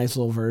 Doing a nice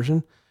little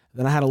version.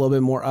 Then I had a little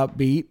bit more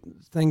upbeat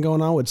thing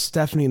going on with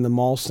Stephanie and the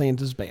Mall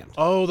Santas Band.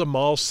 Oh, the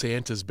Mall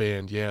Santas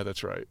Band. Yeah,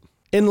 that's right.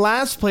 In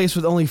last place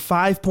with only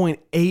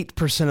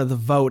 5.8% of the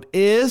vote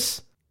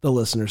is the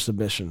listener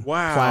submission.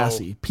 Wow.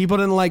 Plassey. People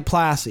didn't like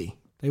Plassey.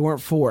 They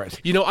weren't for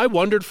it. I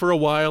wondered for a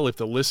while if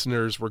the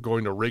listeners were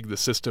going to rig the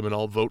system and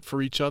all vote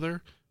for each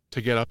other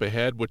to get up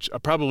ahead, which I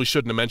probably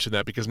shouldn't have mentioned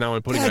that because now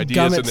I'm putting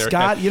ideas in there.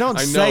 Scott, you don't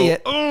I know. say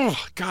it. Oh,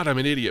 God, I'm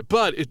an idiot.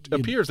 But it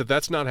appears that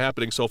that's not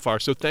happening so far.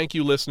 So thank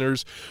you,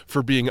 listeners,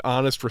 for being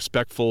honest,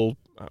 respectful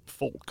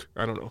folk.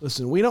 I don't know.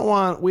 Listen, we don't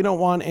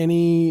want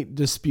any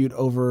dispute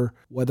over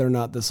whether or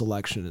not this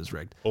election is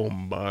rigged. Oh,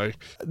 my.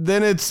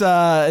 Then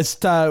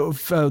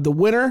the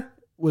winner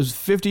was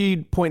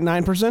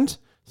 50.9%.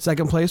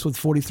 Second place with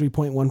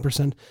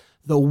 43.1%.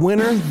 The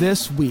winner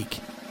this week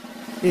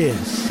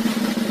is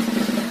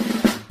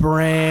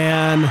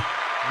Bran.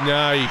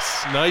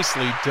 Nice.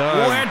 Nicely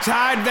done. We're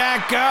tied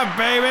back up,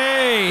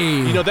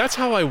 baby. That's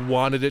how I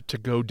wanted it to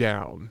go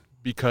down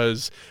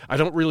because I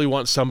don't really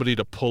want somebody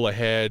to pull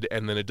ahead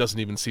and then it doesn't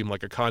even seem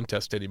like a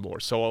contest anymore.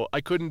 So I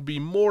couldn't be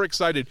more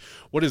excited.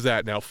 What is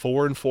that now,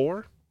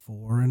 4-4?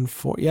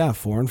 4-4. Yeah,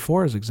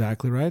 4-4 is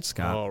exactly right,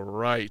 Scott. All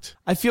right.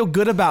 I feel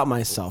good about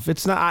myself.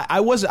 It's not. I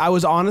was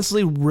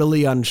honestly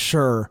really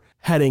unsure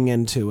heading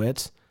into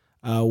it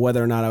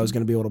whether or not I was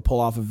going to be able to pull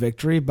off a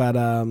victory. But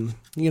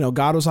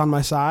God was on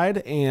my side,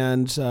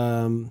 and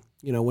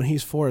when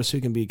He's for us,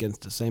 who can be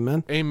against us?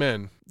 Amen.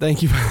 Amen.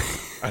 Thank you.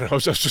 I don't know.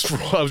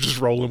 I was just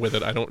rolling with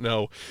it. I don't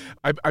know.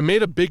 I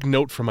made a big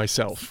note for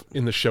myself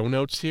in the show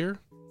notes here.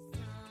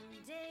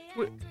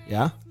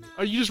 Yeah.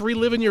 Are you just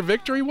reliving your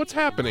victory? What's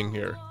happening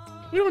here?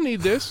 We don't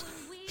need this.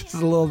 This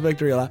is a little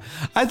victory lap.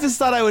 I just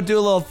thought I would do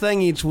a little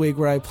thing each week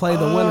where I play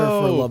the winner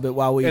for a little bit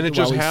while we. And it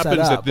just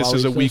happens that this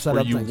is a week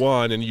where you things.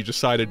 won and you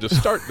decided to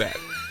start that.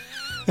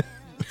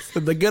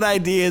 The good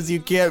idea is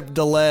you can't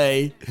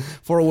delay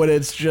for when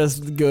it's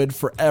just good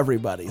for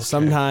everybody. Okay.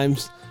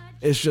 Sometimes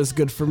it's just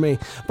good for me.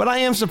 But I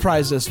am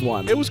surprised this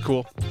one. It was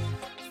cool.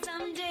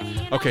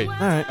 Okay. All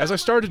right. As I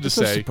started to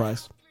say,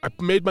 surprised. I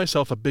made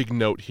myself a big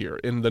note here,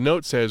 and the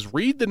note says,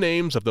 read the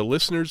names of the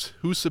listeners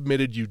who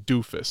submitted you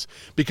doofus,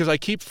 because I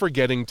keep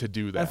forgetting to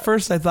do that. At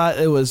first, I thought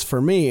it was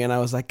for me, and I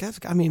was like,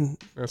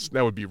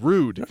 that would be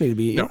rude.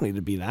 You don't need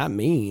to be that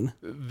mean.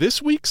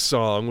 This week's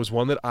song was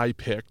one that I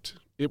picked.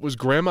 It was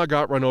Grandma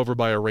Got Run Over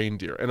by a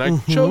Reindeer, and I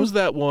chose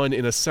that one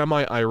in a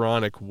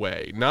semi-ironic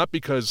way, not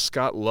because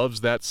Scott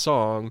loves that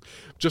song,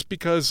 just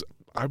because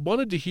I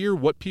wanted to hear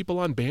what people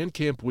on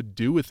Bandcamp would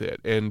do with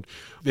it, and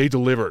they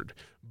delivered.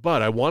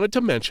 But I wanted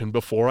to mention,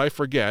 before I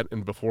forget,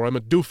 and before I'm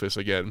a doofus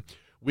again,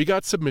 we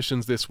got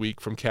submissions this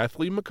week from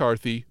Kathleen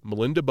McCarthy,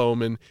 Melinda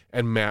Bowman,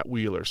 and Matt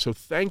Wheeler. So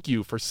thank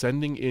you for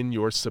sending in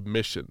your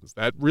submissions.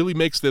 That really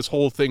makes this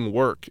whole thing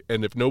work.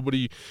 And if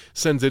nobody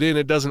sends it in,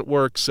 it doesn't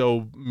work.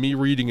 So me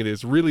reading it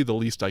is really the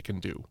least I can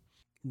do.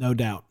 No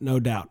doubt. No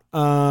doubt.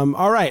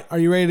 All right. Are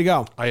you ready to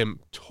go? I am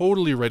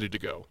totally ready to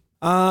go.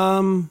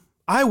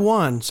 I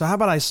won. So how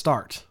about I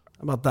start?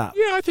 How about that?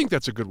 Yeah, I think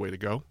that's a good way to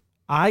go.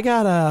 I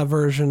got a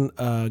version,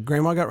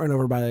 Grandma Got Run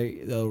Over by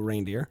the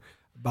Reindeer,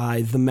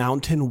 by The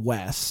Mountain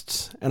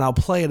West, and I'll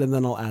play it and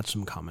then I'll add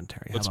some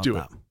commentary. Let's do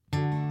it.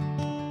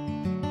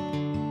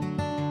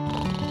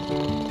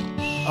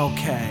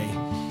 Okay.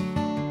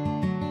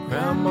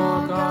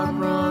 Grandma got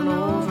run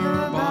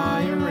over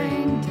by a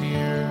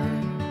reindeer,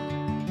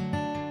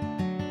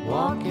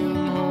 walking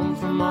home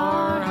from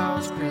our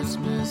house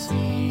Christmas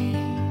Eve.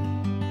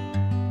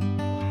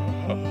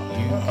 You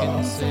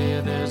can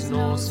say there's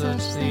no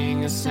such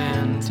thing as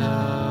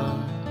Santa,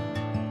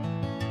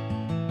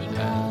 but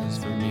as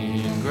for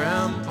me and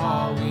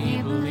Grandpa,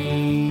 we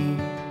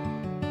believe.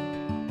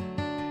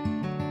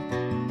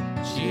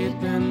 She'd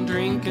been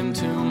drinking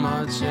too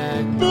much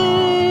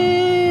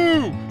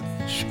eggnog.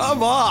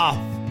 Shove off!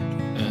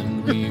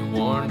 And we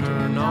warned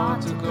her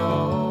not to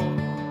go,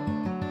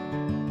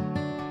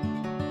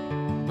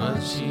 but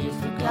she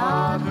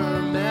forgot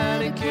her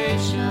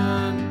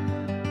medication.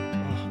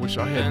 Wish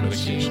I had And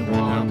medication she right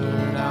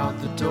wandered now. out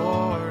the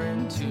door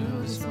into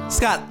the smoke.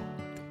 Scott,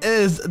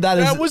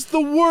 That was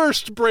the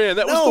worst, Bran.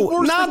 That was the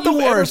worst. Not the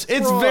worst.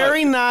 It's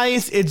very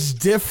nice. It's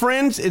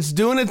different. It's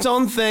doing its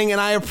own thing,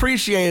 and I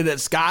appreciated it,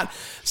 Scott.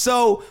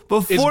 So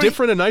before it's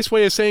different, a nice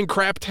way of saying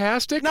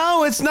craptastic?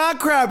 No, it's not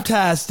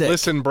craptastic.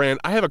 Listen, Bran,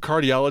 I have a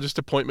cardiologist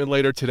appointment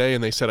later today,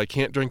 and they said I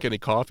can't drink any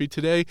coffee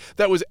today.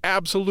 That was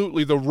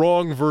absolutely the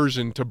wrong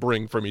version to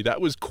bring for me.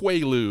 That was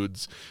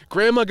Quaaludes.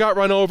 Grandma got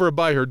run over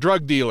by her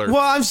drug dealer. Well,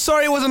 I'm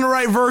sorry it wasn't the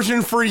right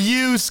version for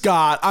you,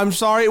 Scott. I'm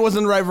sorry it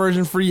wasn't the right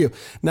version for you.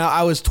 Now,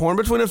 I was torn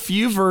between a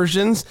few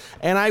versions,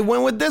 and I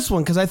went with this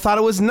one because I thought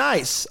it was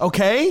nice,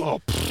 okay? Oh,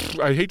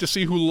 I hate to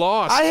see who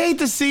lost. I hate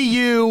to see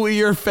you,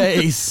 your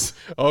face.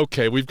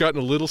 Okay, we've gotten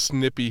a little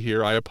snippy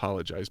here. I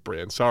apologize,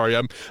 Bran. Sorry,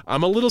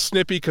 I'm a little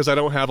snippy because I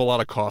don't have a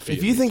lot of coffee.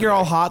 If you think you're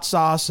all hot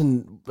sauce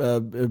and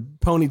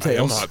ponytails, I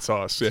am hot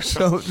sauce. Yeah.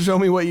 Show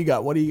me what you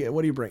got. What do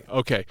you bring?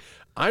 Okay,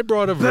 I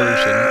brought a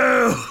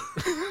version.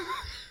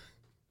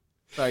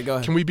 Sorry, go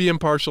ahead. Can we be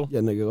impartial?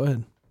 Yeah, no, go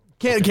ahead.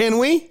 Can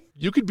we?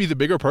 You could be the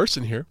bigger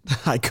person here.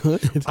 I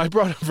could. I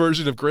brought a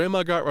version of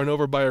Grandma Got Run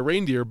Over by a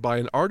Reindeer by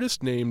an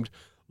artist named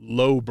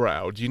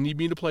Lowbrow. Do you need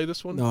me to play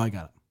this one? No, I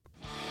got it.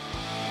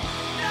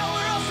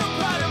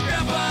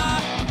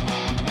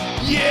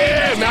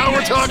 Yeah, now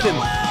we're talking.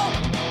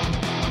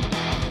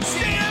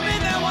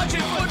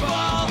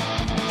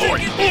 Oi,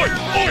 oi,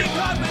 oi.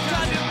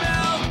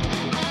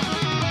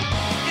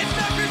 It's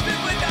not Christmas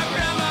without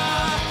Grandma.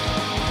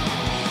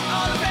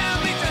 All the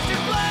family dressed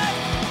in black.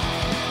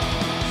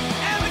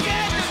 And we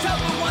can't just help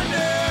but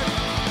wonder,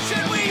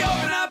 should we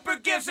open up her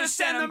gifts or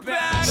send them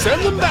back?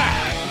 Send them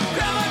back.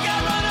 Grandma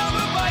got run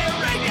over by a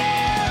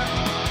reindeer.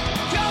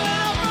 Coming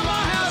up from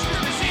our house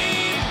Christmas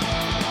Eve.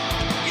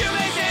 You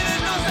may say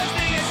there's no such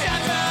thing as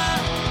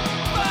Santa,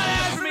 but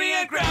as for me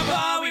and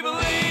Grandpa, we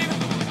believe.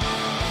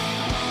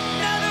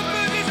 Now the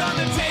food is on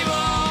the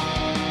table,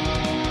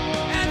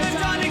 and the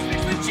tonic's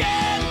mixed with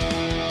gin.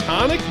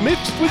 Tonic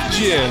mixed with And the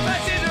gin. shot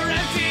glasses are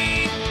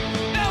empty.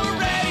 Now we're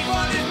ready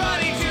for this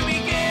party to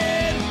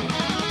begin.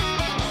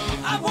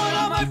 I've won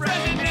all my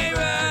friends and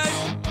neighbors.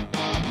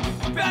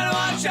 Better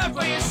watch out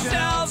for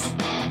yourselves.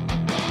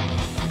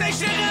 They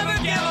should never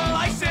give a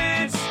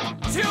license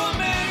to a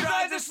man who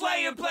drives a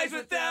sleigh and plays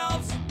with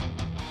elves.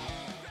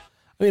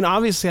 I mean,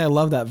 obviously, I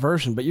love that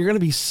version, but you're going to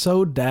be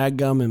so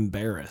daggum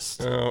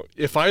embarrassed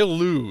If I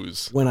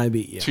lose when I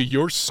beat you. to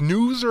your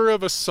snoozer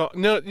of a song,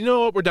 no, you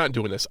know what? We're not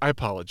doing this. I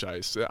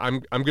apologize.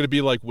 I'm going to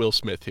be like Will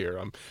Smith here.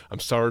 I'm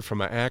sorry for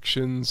my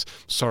actions.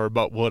 Sorry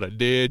about what I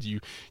did. You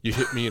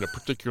hit me in a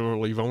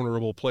particularly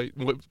vulnerable place.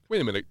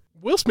 Wait a minute.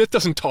 Will Smith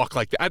doesn't talk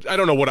like that. I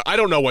don't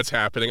know what's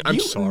happening. I'm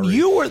sorry.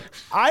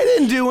 I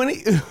didn't do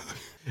any.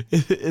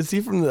 Is he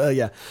from the?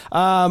 Yeah.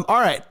 All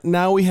right.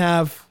 Now we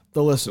have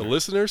the listener. The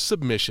listener's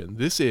submission.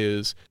 This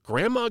is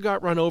Grandma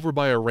Got Run Over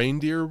by a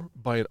Reindeer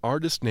by an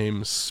artist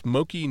named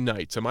Smokey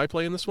Knights. Am I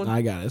playing this one?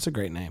 I got it. It's a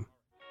great name.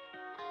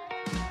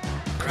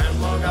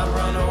 Grandma got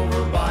run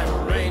over by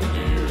a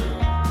reindeer,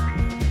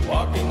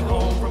 walking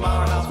home from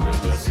our house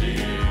Christmas Eve.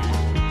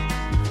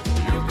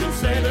 You can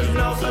say there's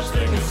no such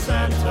thing as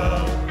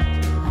Santa,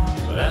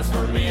 but as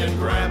for me and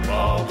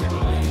Grandpa, we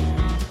believe.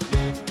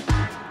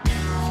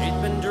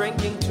 She'd been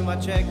drinking too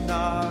much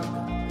eggnog,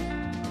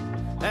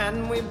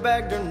 and we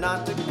begged her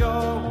not to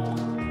go.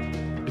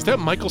 Is that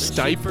Michael She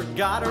Stipe?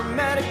 forgot her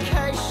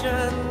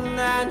medication,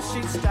 and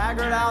she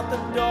staggered out the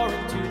door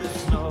into the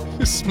snow.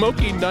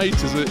 Smokey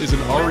Knights is an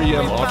REM We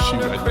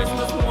offshoot, found her I think.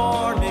 Christmas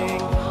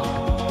morning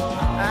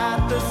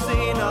at the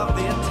scene of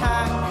the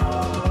attack.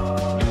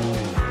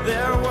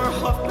 There were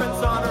hoof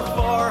prints on her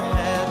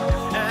forehead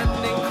and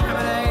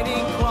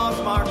incriminating claw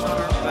marks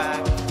on her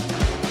back.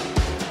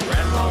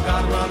 Grandma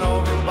got run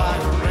over by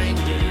a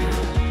reindeer,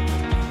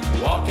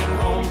 walking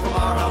home from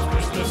our house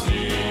Christmas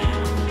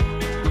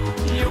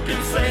Eve. You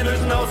can say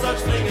there's no such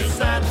thing as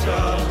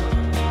Santa,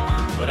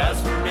 but as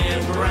for me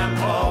and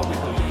Grandpa, we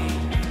believe.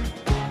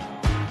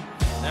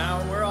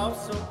 Now we're all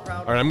so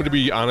proud. All right, I'm going to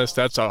be honest.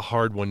 That's a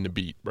hard one to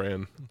beat,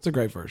 Bran. It's a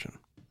great version.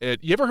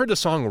 You ever heard the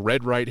song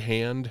Red Right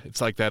Hand? It's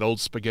like that old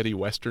spaghetti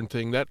western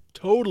thing. That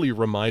totally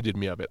reminded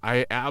me of it.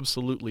 I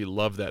absolutely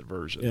love that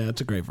version. Yeah, it's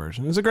a great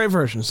version. It's a great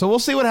version. So we'll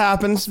see what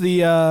happens.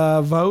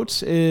 The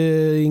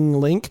voting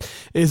link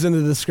is in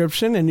the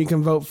description, and you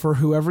can vote for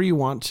whoever you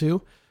want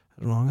to,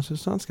 as long as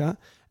it's not Scott.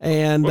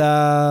 And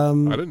I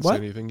didn't what? say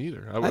anything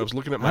either. I was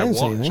looking at I my didn't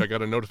say watch. anything. I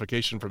got a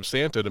notification from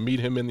Santa to meet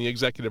him in the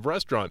executive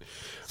restaurant.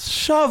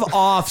 Shove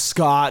off,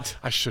 Scott.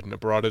 I shouldn't have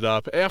brought it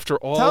up. After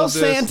all Tell of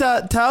this,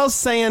 Santa.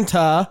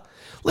 Yeah,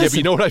 but Listen,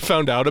 you know what I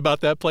found out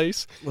about that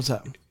place? what's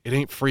that? It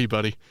ain't free,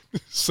 buddy.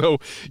 So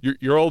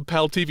your old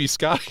pal TV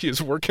Scotty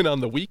is working on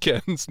the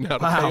weekends now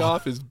to pay Wow.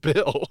 off his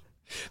bill.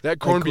 That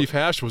corned beef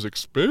hash was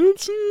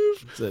expensive.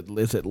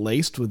 Is it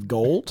laced with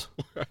gold?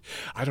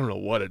 I don't know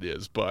what it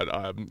is, but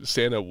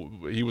Santa,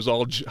 he was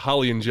all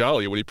holly and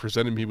jolly when he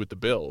presented me with the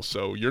bill.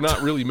 So you're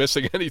not really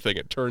missing anything,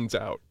 it turns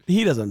out.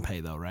 He doesn't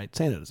pay though, right?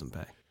 Santa doesn't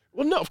pay.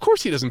 Well, no, of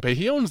course he doesn't pay.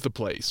 He owns the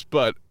place.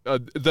 But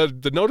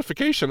the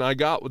notification I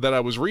got that I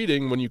was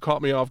reading when you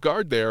caught me off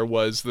guard there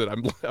was that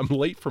I'm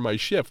late for my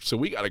shift, so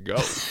we got to go.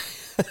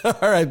 All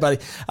right, buddy.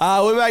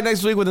 We'll be back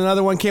next week with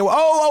another one.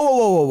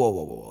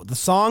 Whoa. The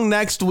song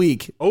next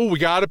week. Oh, we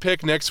got to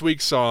pick next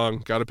week's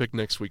song.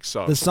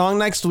 The song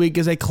next week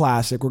is a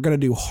classic. We're going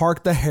to do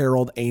Hark the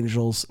Herald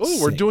Angels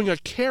Oh, we're Sing. doing a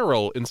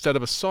carol instead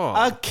of a song.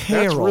 A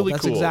carol. That's really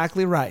That's cool.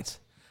 exactly right.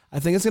 I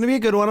think it's going to be a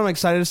good one. I'm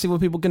excited to see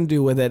what people can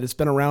do with it. It's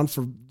been around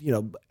for,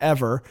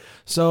 ever.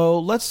 So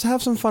let's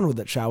have some fun with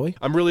it, shall we?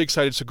 I'm really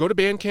excited. So go to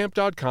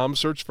bandcamp.com,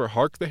 search for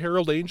Hark the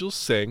Herald Angels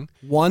Sing.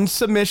 One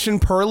submission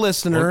per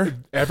listener.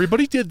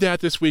 Everybody did that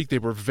this week. They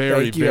were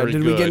very, Thank you. very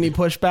Did good. we get any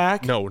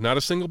pushback? No, not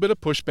a single bit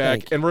of pushback.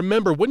 Thank you. And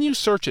remember, when you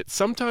search it,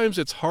 sometimes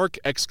it's Hark !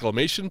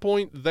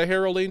 The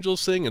Herald Angels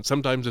Sing, and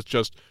sometimes it's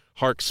just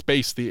Hark !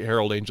 The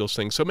Herald Angels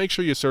Sing. So make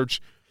sure you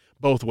search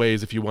both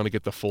ways if you want to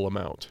get the full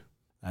amount.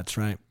 That's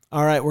right.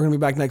 All right, we're going to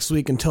be back next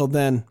week. Until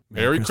then,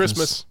 Merry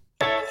Christmas.